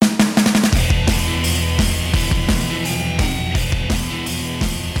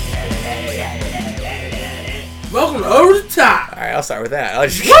start with that. I'll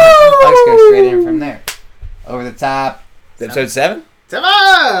just go straight in from there. Over the top. Episode 7?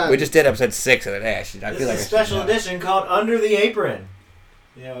 7! We just did episode 6 of it. I feel This like is a special edition called Under the Apron.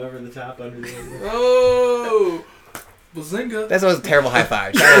 You know, over the top, under the apron. Oh! Bazinga. That was a terrible high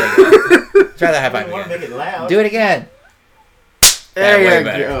five. Try that again. Try that high I five didn't want to again. make it loud. Do it again. There way you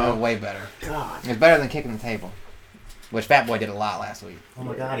better. go. Oh, way better. God. It's better than kicking the table. Which Fat Boy did a lot last week. Oh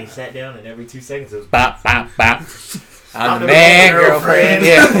my God, he sat down and every 2 seconds it was... Bop, bop, bop. I'm I'm the the man, girlfriend.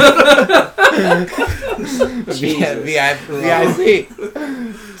 girlfriend. Yeah. VIC.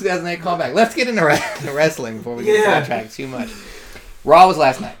 2008 callback. Let's get into wrestling before we get sidetracked too much. Raw was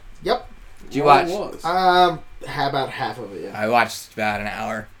last night. Yep. Did you watch? How about half of it, yeah. I watched about an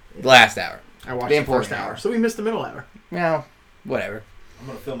hour. The last hour. I watched The the important first hour. hour. So we missed the middle hour. Well, whatever. I'm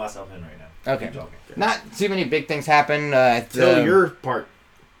going to fill myself in right now. Okay. Keep talking. Not too many big things happen. Till your part.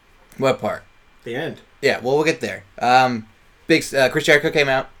 What part? The end. Yeah, well, we'll get there. Chris Jericho came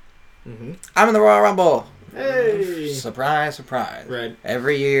out. Mm-hmm. I'm in the Royal Rumble. Hey. Surprise, surprise. Right.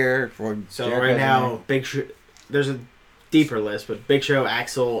 Every year for So Jericho's right in now, Big Show. There's a deeper list, but Big Show,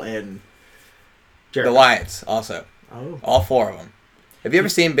 Axel, and there. Jericho. The Wyatts also. Oh. All 4 of them. Have you ever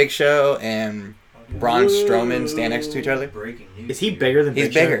seen Big Show and Braun Strowman stand next to each other? Breaking news. Is he here. bigger than He's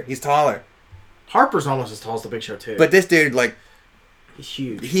Big Show? bigger. He's taller. Harper's almost as tall as the Big Show too. But this dude, like, he's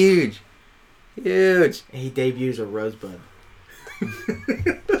huge. huge. Huge. And he debuts a Rosebud.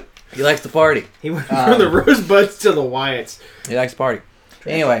 He likes to party. He went from the Rosebuds to the Wyatts. He likes to party.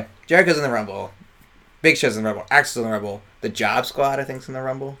 Anyway, Jericho's in the Rumble. Big Show's in the Rumble. Axel's in the Rumble. The Job Squad, I think, is in the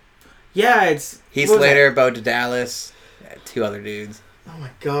Rumble. Yeah, it's Heath what was Slater, Bo Dallas, 2 other dudes. that? Oh my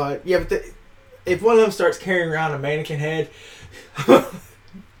god. Yeah, but if one of them starts carrying around a mannequin head,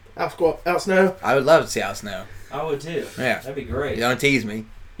 Al Snow. I would love to see Al Snow. I would too. Yeah. That'd be great. You don't tease me.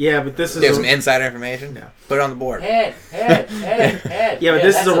 Yeah, but this is Give some insider information. No. Put it on the board. Head. Yeah, but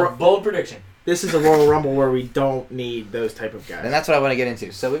this that's is a bold prediction. this is a Royal Rumble where we don't need those type of guys. And that's what I want to get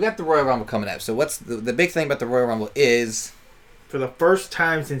into. So we've got the Royal Rumble coming up. So what's the big thing about the Royal Rumble is... For the first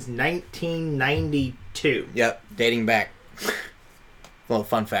time since 1992. Yep, dating back. Little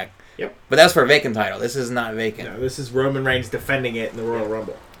fun fact. Yep. But that's for a vacant title. This is not vacant. No, this is Roman Reigns defending it in the Royal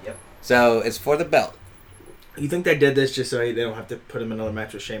Rumble. So it's for the belt. You think they did this just so they don't have to put him in another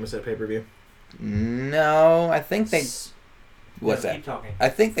match with Sheamus at pay-per-view? No, I think they... What's that? Keep talking. I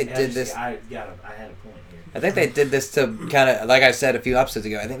think they did this... I had a point here. I think they did this to kind of, like I said a few episodes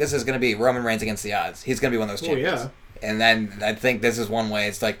ago, I think this is going to be Roman Reigns against the odds. He's going to be one of those Oh, champions. yeah. And then I think this is one way.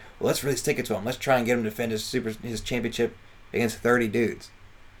 It's like, well, let's really stick it to him. Let's try and get him to defend his championship against 30 dudes.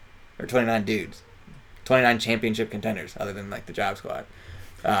 Or 29 dudes. 29 championship contenders, other than, like, the Job Squad.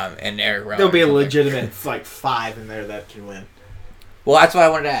 And Eric Rowan. There'll be a or something. legitimate, like, 5 in there that can win. Well, that's what I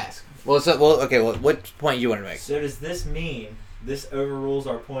wanted to ask. Well, what point you want to make? So does this mean this overrules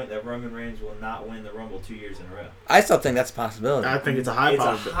our point that Roman Reigns will not win the Rumble 2 years in a row? I still think that's a possibility. I think it's a high It's a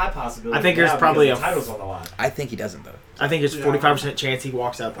possibility. high possibility. I think there's now probably because the a- title's on the line. I think he doesn't, though. I think it's 45% chance he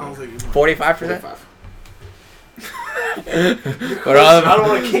walks out I don't there. think he's 45%? 45. Put it I don't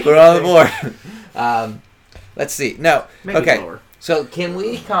wanna kick on the board. Let's see. No. Maybe Okay. lower. So can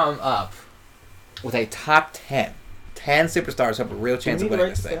we come up with a top 10? 10 superstars who have a real chance we of need to winning write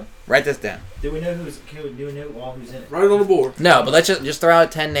this this thing. down? Write this down. Do we know who's in it? right on the board. No, but let's just throw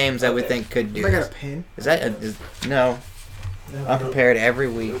out 10 names that we Okay. think could do I got this. a pin. Is that no? I'm prepared every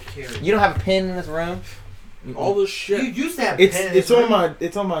week. You don't have a pin in this room? All this You shit. used to have It's pen in it's this on room. my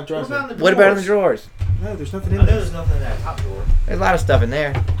What dresser. about in the What about in the drawers? drawers? No, there's nothing I in know there. there's nothing in that top drawer. There's a lot of stuff in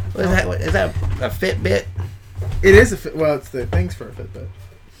there. What is that? Is that a Fitbit? It is a fit. Well, it's the things for a Fitbit.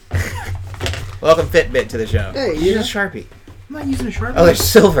 Welcome Fitbit to the show. Hey, use you a know- Sharpie. I'm not using a Sharpie. Oh, there's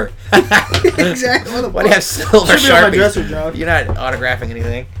silver. exactly. What the Why do you have silver Should be on my Sharpies? dresser, John. You're not autographing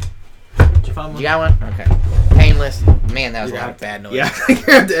anything. Did you find You got one? Okay. Painless. Man, that was a lot of bad noise. Yeah, I think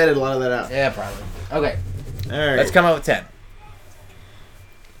I have to edit a lot of that out. Yeah, probably. Okay. All right. Let's come up with 10.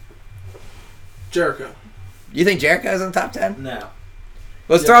 Jericho. You think Jericho's in the top 10? No.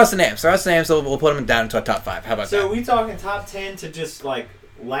 Let's throw us the names. Throw us the names so we'll put them down into a top 5. How about So that? are we talking top 10 to just like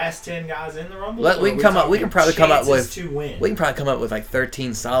last 10 guys in the Rumble? We Or can are come up. We talking can probably come up chances with. to win. We can probably come up with like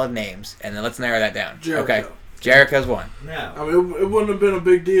 13 solid names, and then let's narrow that down. Jericho. Okay. Jericho's one. No. I mean, it wouldn't have been a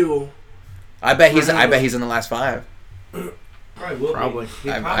big deal. I bet he's in the last 5. Probably will Probably. be.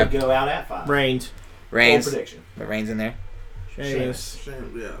 He'll I- probably go out at 5. Reigns. Reigns. Bold prediction. But Reigns in there. Sheamus.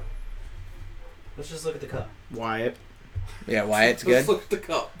 Shame, yeah. Let's just look at the cup. Wyatt. Yeah, Wyatt's Let's good. look at the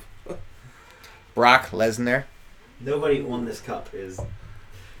cup. Brock Lesnar. Nobody on this cup is.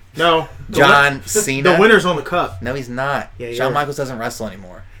 No. John Cena. The winner's on the cup. No, he's not. Yeah, Shawn you're- Michaels doesn't wrestle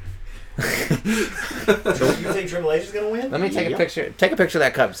anymore. You think Triple H is gonna win? Let me take a Yep. picture. Take a picture of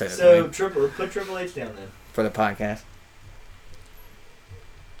that cup. Send it to So me put Triple H down then. for the podcast.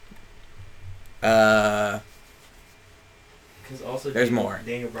 Because also There's Daniel, more.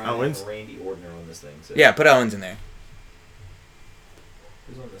 Daniel Bryan Owens? and Randy Orton are on this thing. So Yeah, put Owens in there.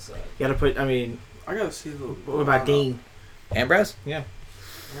 who's on this side? You gotta put. I mean, I gotta see the. what about Dean? Ambrose? Uh,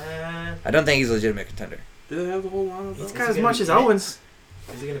 I don't think he's a legitimate contender. Do they have the whole lineup? He's though? got he as gonna much be as in it? Owens.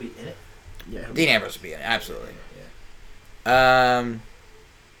 is he gonna be in it? Yeah. Dean Ambrose would be in it, absolutely. Yeah.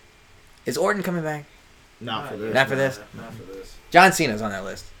 Is Orton coming back? Not for this. Not for this? Not for this. John Cena's on that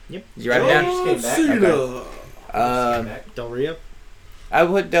list. Yep. Did you write it down? Just came back. Cena. Del Rio. I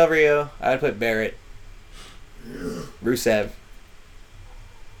would put Del Rio. I would put Barrett. Rusev.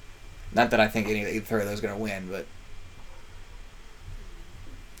 Not that I think either of those are going to win, but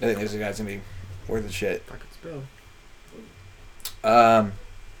I think those guys going to be worth the shit. Fucking spell.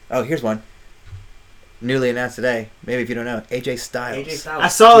 Oh, here's one. Newly announced today. Maybe if you don't know, AJ Styles. AJ Styles. I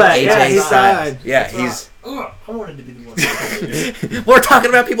saw that. AJ Yeah, he Styles. signed. Yeah, That's he's. Ugh, I wanted to be the one. We're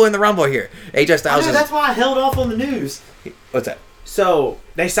talking about people in the Rumble here. AJ Styles is. That's why I held off on the news. What's that? So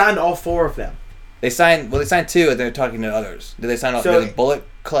they signed all 4 of them. They signed 2, and they're talking to others. Did they sign all So- the Bullet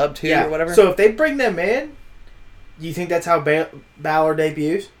Club 2 or whatever? So if they bring them in, you think that's how Balor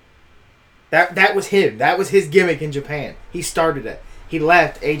debuts? That was him. That was his gimmick in Japan. He started it. He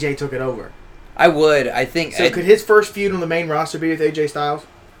left. AJ took it over. I would. I think. So could his first feud on the main roster be with AJ Styles?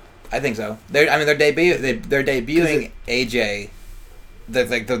 I think so. They're debuting AJ.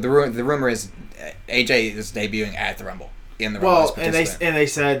 The rumor is AJ is debuting at the Rumble in the Rumble. Well, as and they participant.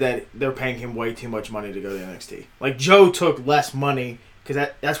 said that they're paying him way too much money to go to NXT. Like Joe took less money because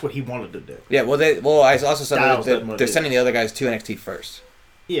that's what he wanted to do. Yeah. Well, I also said Styles that doesn't wanna they're do sending the other guys to NXT first.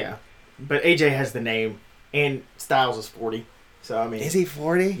 Yeah, but AJ has the name, and Styles is 40. So I mean, Is he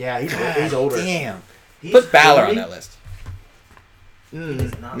 40? Yeah, he's older. Damn. He's Put Balor 40. on that list.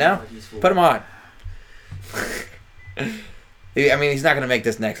 He's not No? like he's 40. Put him on. I mean, he's not going to make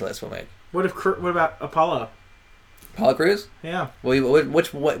this next list. We'll make What about Apollo? Apollo Crews. Yeah, Well,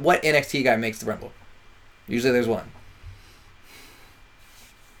 what NXT guy makes the Rumble? Usually, there's one.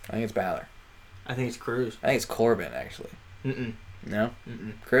 I think it's Balor. I think it's Cruz. I think it's Corbin actually. Mm-mm. No,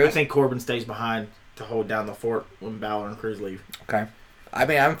 Mm-mm. Crews. I think Corbin stays behind to hold down the fort when Balor and Cruz leave. Okay. I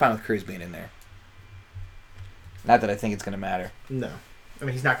mean, I'm fine with Crews being in there. Not that I think it's going to matter. No, I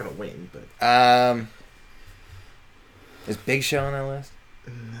mean he's not going to win, but Is Big Show on that list?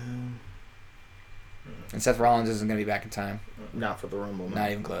 no, And Seth Rollins isn't going to be back in time. not for the Rumble. No.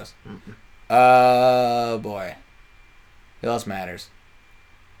 Not even close. Mm-mm. Oh, boy. Who else matters?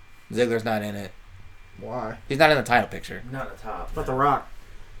 Ziggler's not in it. Why? He's not in the title picture. Not the top. But The Rock.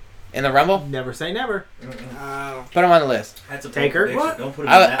 In the Rumble? Never say never. Put him on the list. That's a bold Taker? prediction. What? Don't put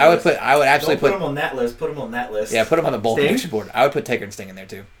him on that I would list. put. I would actually Don't put put. him on that list. Put him on that list. Yeah, put him on the bold Sting? prediction board. I would put Taker and Sting in there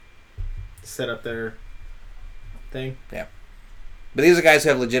too. Set up their thing. But these are guys who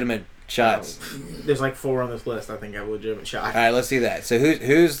have legitimate shots. There's like 4 on this list. I think have a legitimate shot. All right, let's see that. So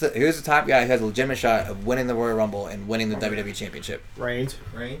who's the top guy who has a legitimate shot of winning the Royal Rumble and winning the WWE Championship? Reigns,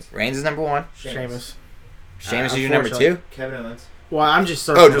 Reigns. Reigns is number 1. Sheamus. Sheamus is your number 2. Kevin Owens. Well, I'm just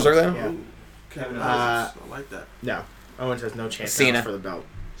circling. Oh, just circle them? Yeah. Kevin Uh, Owens. I like that. No, Owens has no chance Cena. now for the belt.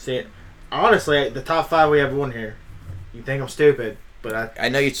 See, honestly, the top 5 we have one here. You think I'm stupid, but I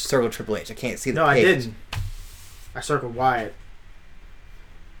know you circled Triple H. I can't see the no, I page. didn't. I circled Wyatt.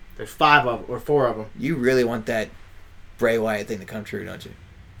 There's 5 of them or 4 of them. You really want that Bray Wyatt thing to come true, don't you?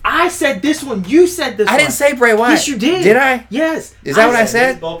 I said this one. You said this one. I didn't say Bray Wyatt. Yes, you did. Did I? Yes. Is that what I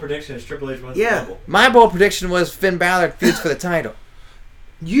said? His bold prediction is Triple H wins Yeah. the Rumble. My bold prediction was Finn Balor feuds for the title.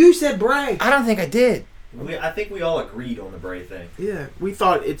 You said Bray. I don't think I did. I think we all agreed on the Bray thing. Yeah, we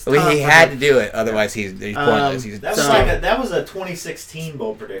thought it's. He time for had the- to do it, otherwise he's pointless. He's That was So- that was a 2016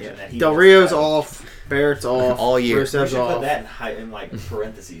 bold prediction. That he Del missed Rio's out. off. Barrett's off. All year. We Rusev's should put off. that in like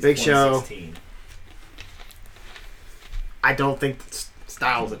parentheses. Big Show. 2016. I don't think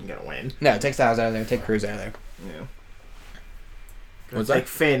Styles isn't gonna win. No, take Styles out of there. Take Cruz out of there. Yeah. What's Take that?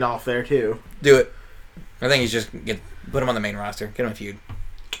 Finn off there too. Do it. I think he's just put him on the main roster. Get him a feud.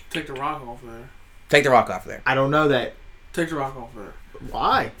 Take the Rock off there. Take the Rock off there. I don't know that. Take the Rock off there.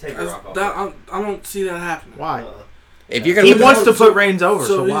 Why? Take the That's- Rock off. that, I don't see that happening. Why? If you're gonna He put wants to So- put Reigns over,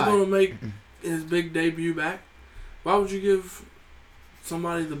 so he's why? going to make his big debut back. Why would you give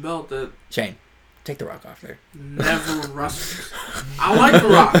somebody the belt that Shane, take the Rock off there. never wrestles? I like The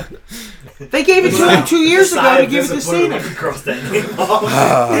Rock. They gave it to him 2 years ago to give it to Disappointed Cena. when you crossed that name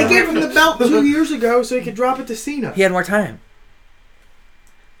off. They gave him the belt 2 years ago so he could drop it to Cena. He had more time.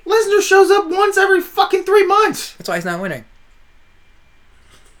 Lesnar shows up once every fucking 3 months. That's why he's not winning.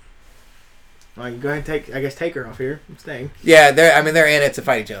 Well, you go ahead and take her off here. I'm staying. Yeah, they're in it to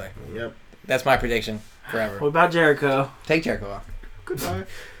fight each other. Yep. That's my prediction forever. What about Jericho? Take Jericho off. Goodbye. You know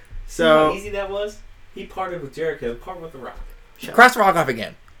So how easy that was? He parted with Jericho, parted with The Rock. Cross the Rock off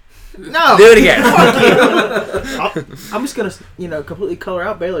again. no. Do it again. I'm just gonna completely color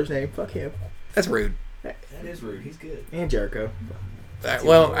out Baylor's name. Fuck him That's rude. That is rude. He's good. and Jericho.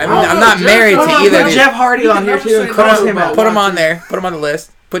 Well, I'm Oh, no, not married Jericho- to Hold either. on, of Put you. Jeff Hardy You on can here never too. say And cross no him about out. Put him on there. Put him on the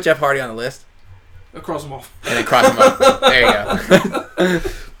list. Put Jeff Hardy on the list. Across them off. And then cross him up. There you go.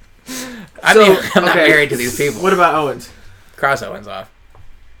 I'm not married to these people. What about Owens? Cross Owens off.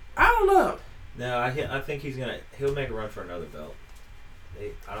 I don't know. No, I think he'll make a run for another belt.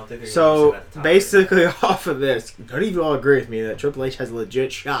 I don't think they're So gonna sit at the top basically, off of this, none of you all agree with me that Triple H has a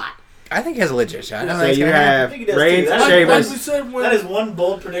legit shot. I think he has a legit shot. I don't So think it's you gonna happen. have I think he does Reigns, too. That's Like we Sheamus. said when That is one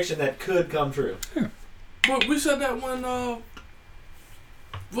bold prediction that could come true. but we said that when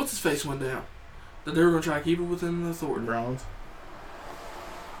what's his face went down. That they were gonna try to keep it within the authority. Rollins.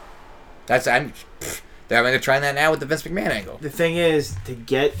 They're trying that now with the Vince McMahon angle. The thing is, to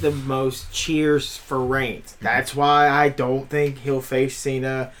get the most cheers for Reigns. That's why I don't think he'll face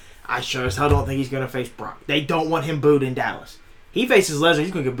Cena. I sure as hell don't think he's going to face Brock. They don't want him booed in Dallas. He faces Lesnar,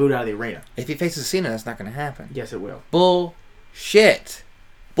 he's going to get booed out of the arena. If he faces Cena, that's not going to happen. Yes, it will. Bullshit.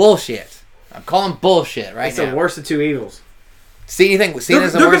 I'm calling bullshit right It's now. the worst of two evils. See, you think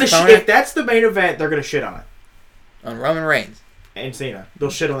Cena's the They're worst gonna opponent if that's the main event, they're going to shit on it. on Roman Reigns? And Cena. They'll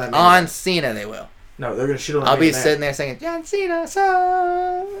shit on that main On event. Cena, they will. No, they're going to shit on that I'll main be event. sitting there singing John Cena sucks.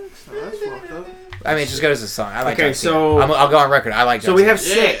 Oh, that's fucked up. I mean, it just goes to the song. I like Okay, John Cena. so- I'll go on record. I like John So we Cena. have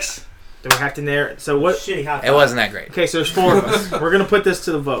 6. Do we have to narrow? So what? Shitty hot. It wasn't that great. Okay, so there's 4 of us. We're going to put this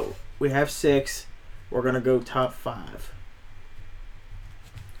to the vote. We have 6. We're going to go top 5.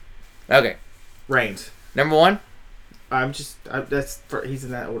 Okay. Reigns. Number 1? He's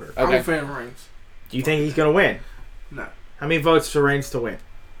in that order. I'm Okay. a fan of Reigns. Do you think he's going to win? No. How many votes for Reigns to win?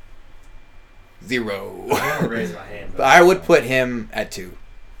 0. I'm gonna raise my hand. But I would put him at 2.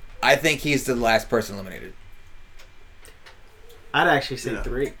 I think he's the last person eliminated. I'd actually say Yeah.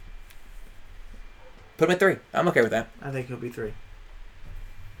 3. Put him at 3. I'm okay with that. I think he'll be 3.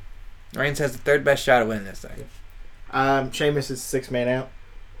 Reigns has the third best shot at winning this thing. Sheamus is 6 man out.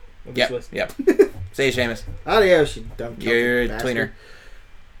 of this Yep. list. Yep. Say Sheamus. Adios, you dumb You're a bastard. tweener.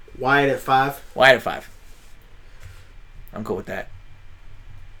 Wyatt at 5. Wyatt at 5. I'm cool with that.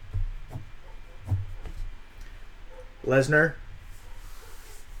 Lesnar.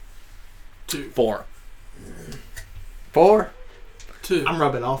 2. 4. 4? 2. I'm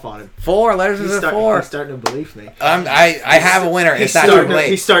rubbing off on him. 4. Letters is a 4. He's starting to believe me. I have a winner. It's not Triple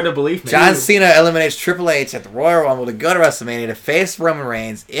He's H. starting to believe me. John Cena eliminates Triple H at the Royal Rumble to go to WrestleMania to face Roman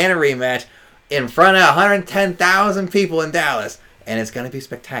Reigns in a rematch in front of 110,000 people in Dallas. And it's going to be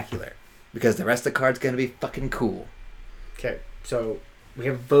spectacular. Because the rest of the card's going to be fucking cool. Okay, so we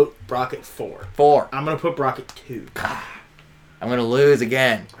have vote Brock at 4. 4. I'm going to put Brock at 2. I'm going to lose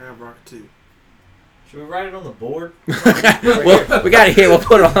again. I have Rocket 2. Should we write it on the board? Well, we got it here. We'll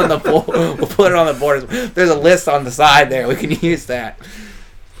put it on the board. We'll put it on the board. There's a list on the side there. We can use that.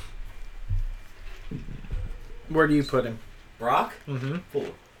 Where do you put him? Brock? Mm-hmm. 4.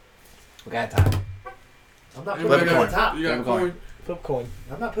 We got time. I'm not Flip putting a him coin. at the top. You got a Flip a coin. coin? Flip a coin.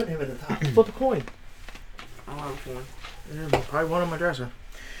 I'm not putting him at the top. Flip a coin. I don't have a coin. Yeah, probably one on my dresser.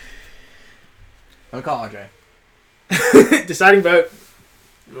 I'm calling Andre. Deciding vote.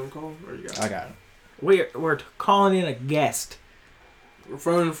 You want to call? Or you got it? I got it. We're calling in a guest. We're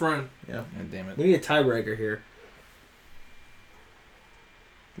phone a friend. Yeah. God damn it. We need a tiebreaker here.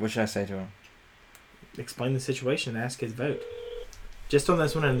 What should I say to him? Explain the situation and ask his vote. Just on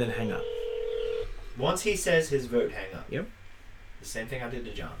this one and then hang up. Once he says his vote, hang up. Yep. The same thing I did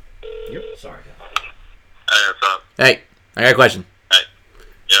to John. Yep. Sorry, John. Hey, what's up? Hey, I got a question. Hey.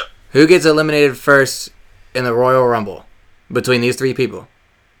 Yep. Who gets eliminated first in the Royal Rumble between these 3 people?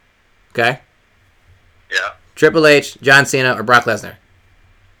 Okay? Yeah. Triple H, John Cena, or Brock Lesnar?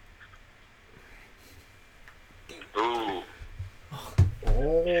 Ooh.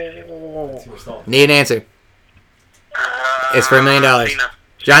 Oh. We're stalling. Need an answer. It's for $1 million. Cena.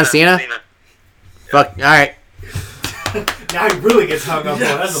 John Cena? Fuck. All right. Now he really gets hung up on.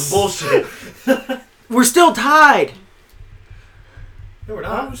 That's some bullshit. We're still tied. No, we're Why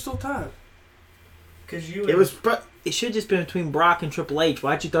are not. we still tied? Because you. It was. It should just been between Brock and Triple H.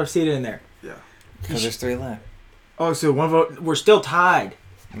 Why'd you throw Cena in there? Yeah. Because there's 3 left. Oh, so one vote. We're still tied.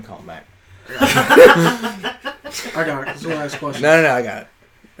 I'm calling back. I got it. That's the last question. No, I got it.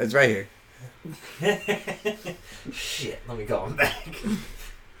 It's right here. Shit, let me call him back.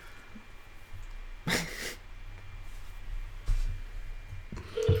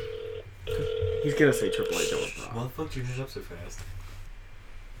 He's gonna say Triple H over Brock. Why the fuck did you hang up so fast?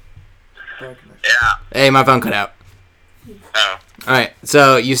 Yeah. Hey, my phone cut out. Oh. All right,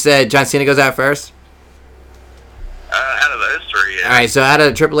 so you said John Cena goes out first. Out of those three, yeah. All right, so out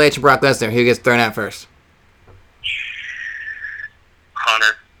of Triple H and Brock Lesnar, who gets thrown out first?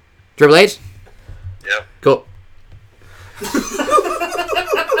 Hunter. Triple H. Yep. Cool.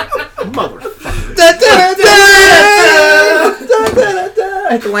 Motherfucker.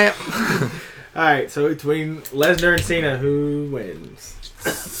 Hit the lamp. All right, so between Lesnar and Cena, who wins?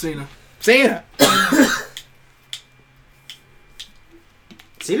 Cena. Cena.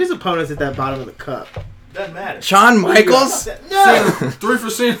 Cena's opponent's at that bottom of the cup. Doesn't matter. Shawn Michaels. No. 3 for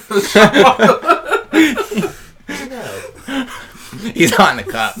Cena. No. He's on the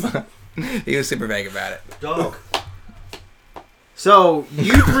cup. He was super vague about it. Dog. So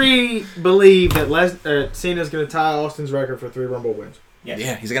you three believe that Cena's going to tie Austin's record for 3 Rumble wins? Yes.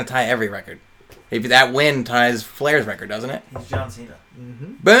 Yeah, he's gonna tie every record. If that win ties Flair's record, doesn't it? He's John Cena.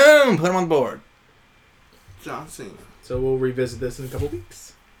 Mm-hmm. Boom! Put him on the board. John Cena. So we'll revisit this in a couple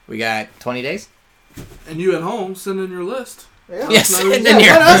weeks. We got 20 days. And you at home, send in your list. Yes, send in Yeah,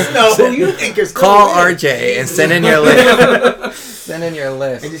 your let us know who you think is gonna Call win. RJ and send in your list. Send in your And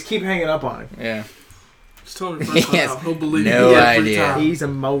list. just keep hanging up on him. Yeah. Just tell him first Yes. out. He'll believe No you every idea. time. He's a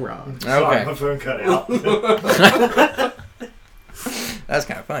moron. Sorry, Okay. my phone cut out. That's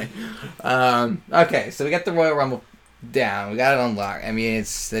kind of funny. Okay, so we got the Royal Rumble down. We got it unlocked. I mean,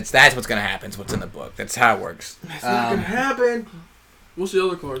 that's what's gonna happen. It's what's in the book. That's how it works. It's not going to happen. What's the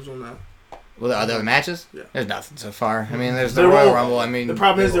other cards on that? Well, are there other matches? Yeah. There's nothing so far. I mean, there's the There Royal won't- Rumble. I mean, The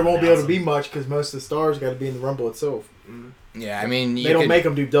problem is They there won't won't be able to announce be much because most of the stars got to be in the Rumble itself. yeah. I mean, you They don't could- make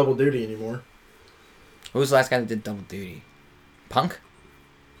them do double duty anymore. Who was the last guy that did double duty? Punk?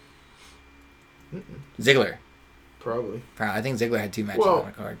 Ziggler. Probably. I think Ziggler had 2 matches Well- on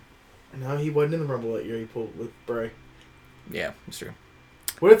the card. No, he wasn't in the Rumble that year. He pulled with Bray. Yeah, that's true.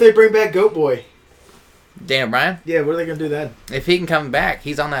 What if they bring back Goat Boy? Daniel Bryan? Yeah, what are they going to do then? If he can come back,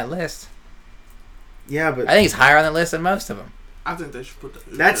 he's on that list. Yeah, but I think he's higher on the list than most of them. I think they should put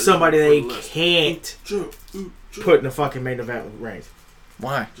that. that's somebody put they the list. can't Joe, put in the fucking main event with Reigns.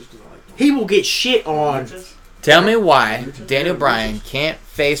 Why? Just 'cause I like them. He will get shit on Tell me why Daniel Bryan can't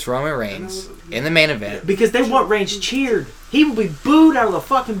face Roman Reigns in the main event. because they want Reigns cheered. He will be booed out of the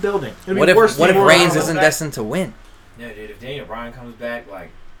fucking building. It'll be What if worse than Roman Reigns Reigns. isn't destined to win? No, dude. If Daniel Bryan comes back,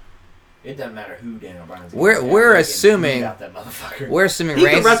 like, it doesn't matter who Daniel Bryan's. We're assuming- Out that motherfucker. We're assuming He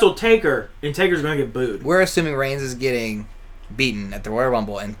can Reigns. wrestle Taker, and Taker's going to get booed. We're assuming Reigns is getting beaten at the Royal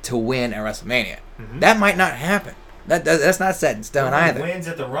Rumble and to win at WrestleMania. Mhm. That might not happen. That's not set in stone He either. wins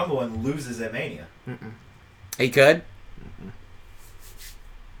at the Rumble and loses at Mania. He could.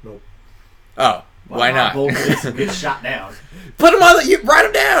 Nope. Oh, why not? Get shot down. Put him on the. Write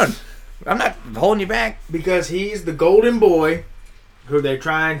him down. I'm not holding you back. Because he's the golden boy who they're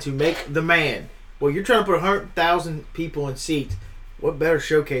trying to make the man. Well, you're trying to put 100,000 people in seats. What better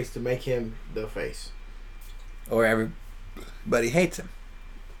showcase to make him the face? Or everybody hates him.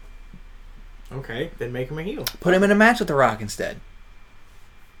 Okay, then make him a heel. Put him in a match with The Rock instead.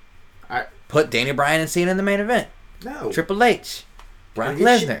 Put Daniel Bryan and Cena in the main event. No. Triple H. Brock Gonna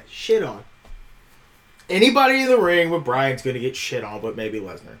get Lesnar. Shit on. Anybody in the ring with Bryan's going to get shit on, but maybe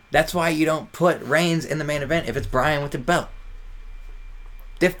Lesnar. That's why you don't put Reigns in the main event if it's Bryan with the belt.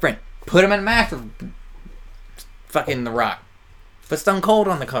 Different. Put him in a match with fucking The Rock. Put Stone Cold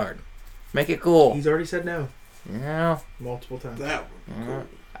on the card. Make it cool. He's already said no You know, multiple times. That one. Cool.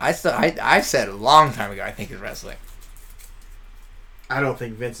 I said a long time ago I think he's wrestling. I don't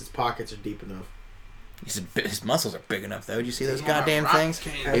think Vince's pockets are deep enough. His muscles are big enough though. Did you see those He's on that goddamn rock things?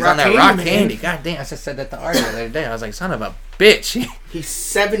 candy. He's Rock on that candy, rock man. candy. God damn! I just said that to Artie the other day. I was like, son of a bitch. He's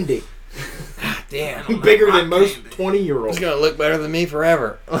 70. Damn. Bigger rock than most candy. 20-year-olds. He's gonna look better than me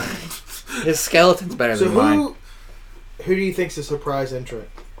forever. His skeleton's better So than mine. who do you think's a surprise entrant?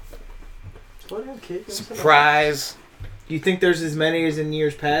 Slow down, kid. Surprise. Do you think there's as many as in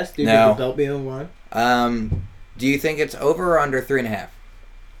years past? Do you No. think the belt being on the line? Do you think it's over or under 3.5?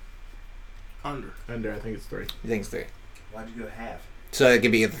 Under. Under, I think it's 3. You think it's 3? Why'd you go half? So it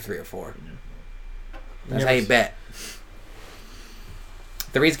could be either 3 or 4. That's Never how you s- bet.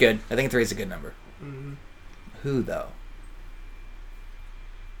 3's good. I think 3 is a good number. Mm-hmm. Who though?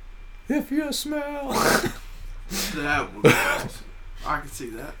 If you smell. That one. I can see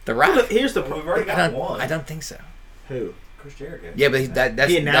that. The Well, Rock. here's the Well, we've problem. already got one. I don't think so. Who? Chris Jericho. Yeah, but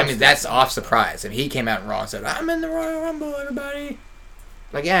that's He I announced mean it. that's off surprise, and he came out in Raw and said, "I'm in the Royal Rumble, everybody."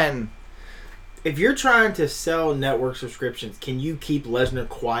 Again, If you're trying to sell network subscriptions, can you keep Lesnar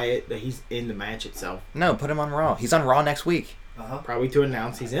quiet that he's in the match itself? no, put him on Raw. He's on Raw next week. probably to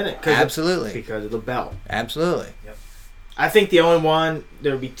announce he's in it. Absolutely. Because of the belt. Absolutely. I think the only one,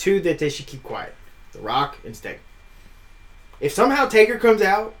 there would be two that they should keep quiet. The Rock and Sting. If somehow Taker comes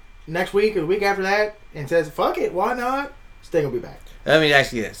out next week or the week after that and says, fuck it, why not? Sting will be back. Let me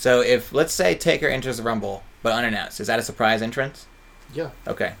ask you this. So if, let's say Taker enters the Rumble, but unannounced, is that a surprise entrance? Yeah.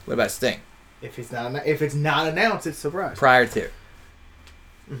 Okay. What about Sting? If it's not announced, it's a surprise. Prior to.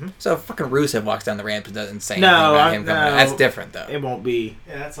 Mm-hmm. So fucking Rusev walks down the ramp and doesn't say No, anything about I- him coming out. no. That's different, though. It won't be.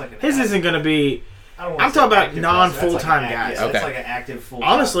 Yeah, that's like an His isn't going to be. I don't wanna I'm say talking about active non-full-time wrestler. guys. Yeah, Okay. that's like an active full.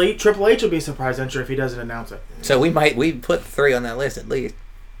 Honestly, Triple H will be a surprise entry if he doesn't announce it. So we put 3 on that list at least.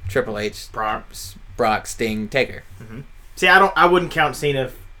 Triple H, Brock, Sting, Taker. See, I wouldn't count Cena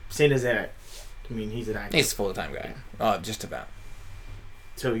if Cena's in it. I mean, he's an actor. He's a full-time guy. Oh, just about.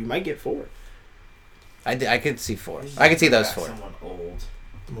 So you might get 4. I could see 4. He's I could see got those 4. Someone old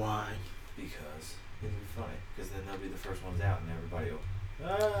Why? because it'll be funny because then they'll be the first ones out and everybody will.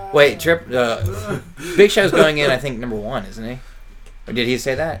 Wait, Big Show's going in, I think, number 1, isn't he? Or did he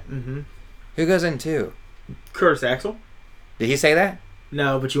say that? Mm-hmm. Who goes in 2? Curtis Axel? Did he say that?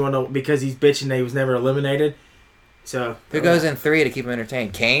 No, but you want to know, because he's bitching that he was never eliminated. So Who goes in 3 to keep him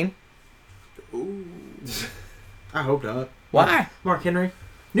entertained? Kane? Ooh. I hope not. Why? Mark Henry.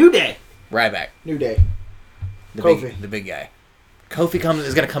 New Day. Ryback. New Day. Kofi. The big guy. Kofi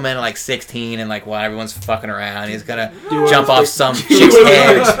is gonna come in at like 16 and like while everyone's fucking around, he's gonna Do jump what- off some do chick's what-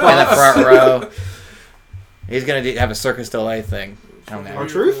 head in the front row. He's gonna have a Circus Delay thing. On there.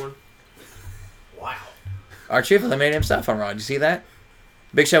 R-Truth? Wow. R-Truth eliminated himself on Raw. Did you see that?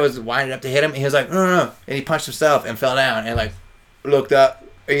 Big Show was winding up to hit him. He was like, no, and he punched himself and fell down and like looked up.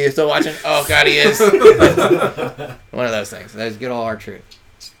 Are you still watching? Oh God, he is. One of those things. That's good old R-Truth.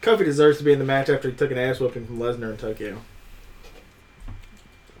 Kofi deserves to be in the match after he took an ass whooping from Lesnar in Tokyo.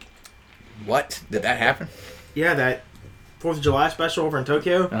 What? Did that happen? Yeah, that 4th of July special over in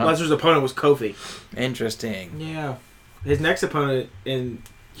Tokyo. Uh-huh. Lesnar's opponent was Kofi. Interesting. Yeah. His next opponent in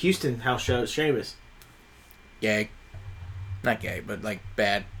Houston house show is Sheamus. Gay. Not gay, but like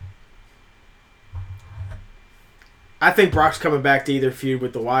bad. I think Brock's coming back to either feud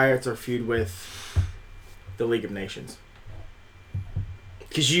with the Wyatts or feud with the League of Nations.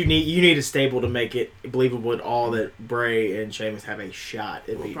 Because you need a stable to make it believable at all that Bray and Sheamus have a shot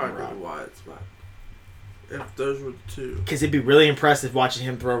at We'll beating probably go Brock. Wyatt's back. If those were the 2. Because it'd be really impressive watching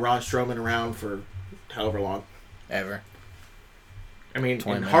him throw Braun Strowman around for however long. Ever. I mean,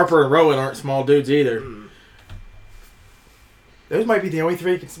 20 and minutes. Harper and Rowan aren't small dudes either. Mm. Those might be the only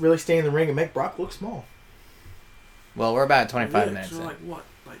 3 that can really stay in the ring and make Brock look small. Well, we're about 25 Yeah, minutes so in. like what?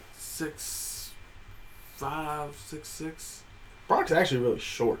 Like 6'5", 6'6"? Brock's actually really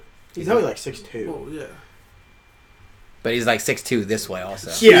short. He's only like 6'2". Oh yeah. But he's like 6'2" this way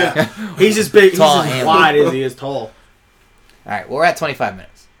also. Yeah. He's as big, Tall he's as and- wide as he is tall. Alright, well, we're at 25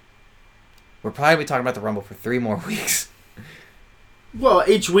 minutes. We're probably be talking about the Rumble for 3 more weeks. Well,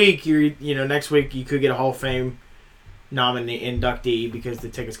 each week, next week you could get a Hall of Fame inductee because the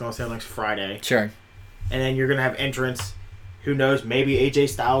ticket's going to sell next Friday. Sure. And then you're going to have entrants. Who knows? Maybe AJ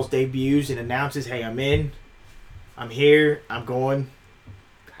Styles debuts and announces, hey, I'm in. I'm here. I'm going.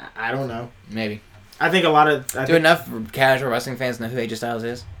 I don't know. Maybe. I think a lot of... Do enough casual wrestling fans know who AJ Styles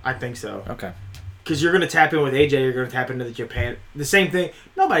is? I think so. Okay. Because you're going to tap in with AJ, you're going to tap into the Japan... The same thing.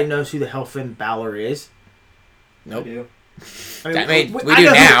 Nobody knows who the hell Finn Balor is. Nope. I do. We do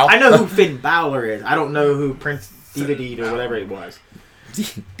know now. I know who Finn Balor is. I don't know who Prince Divadeed or whatever he was.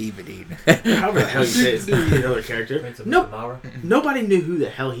 DVD. However the hell you say it. The other character. Prince of Nope. Tamara. Nobody knew who the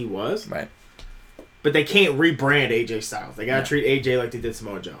hell he was. Right. But they can't rebrand AJ Styles. They gotta treat AJ like they did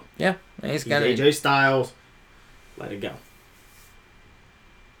Samoa Joe. Yeah. He's He's got AJ Styles. Let it go.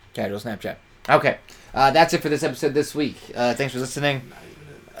 Casual Snapchat. Okay. That's it for this episode this week. Thanks for listening.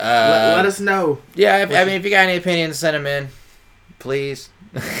 Let us know. Yeah, if you got any opinions, send them in. Please.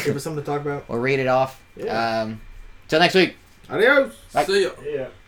 Give us something to talk about. We'll read it off. Yeah. Till next week. Adios. Bye. See ya. Yeah.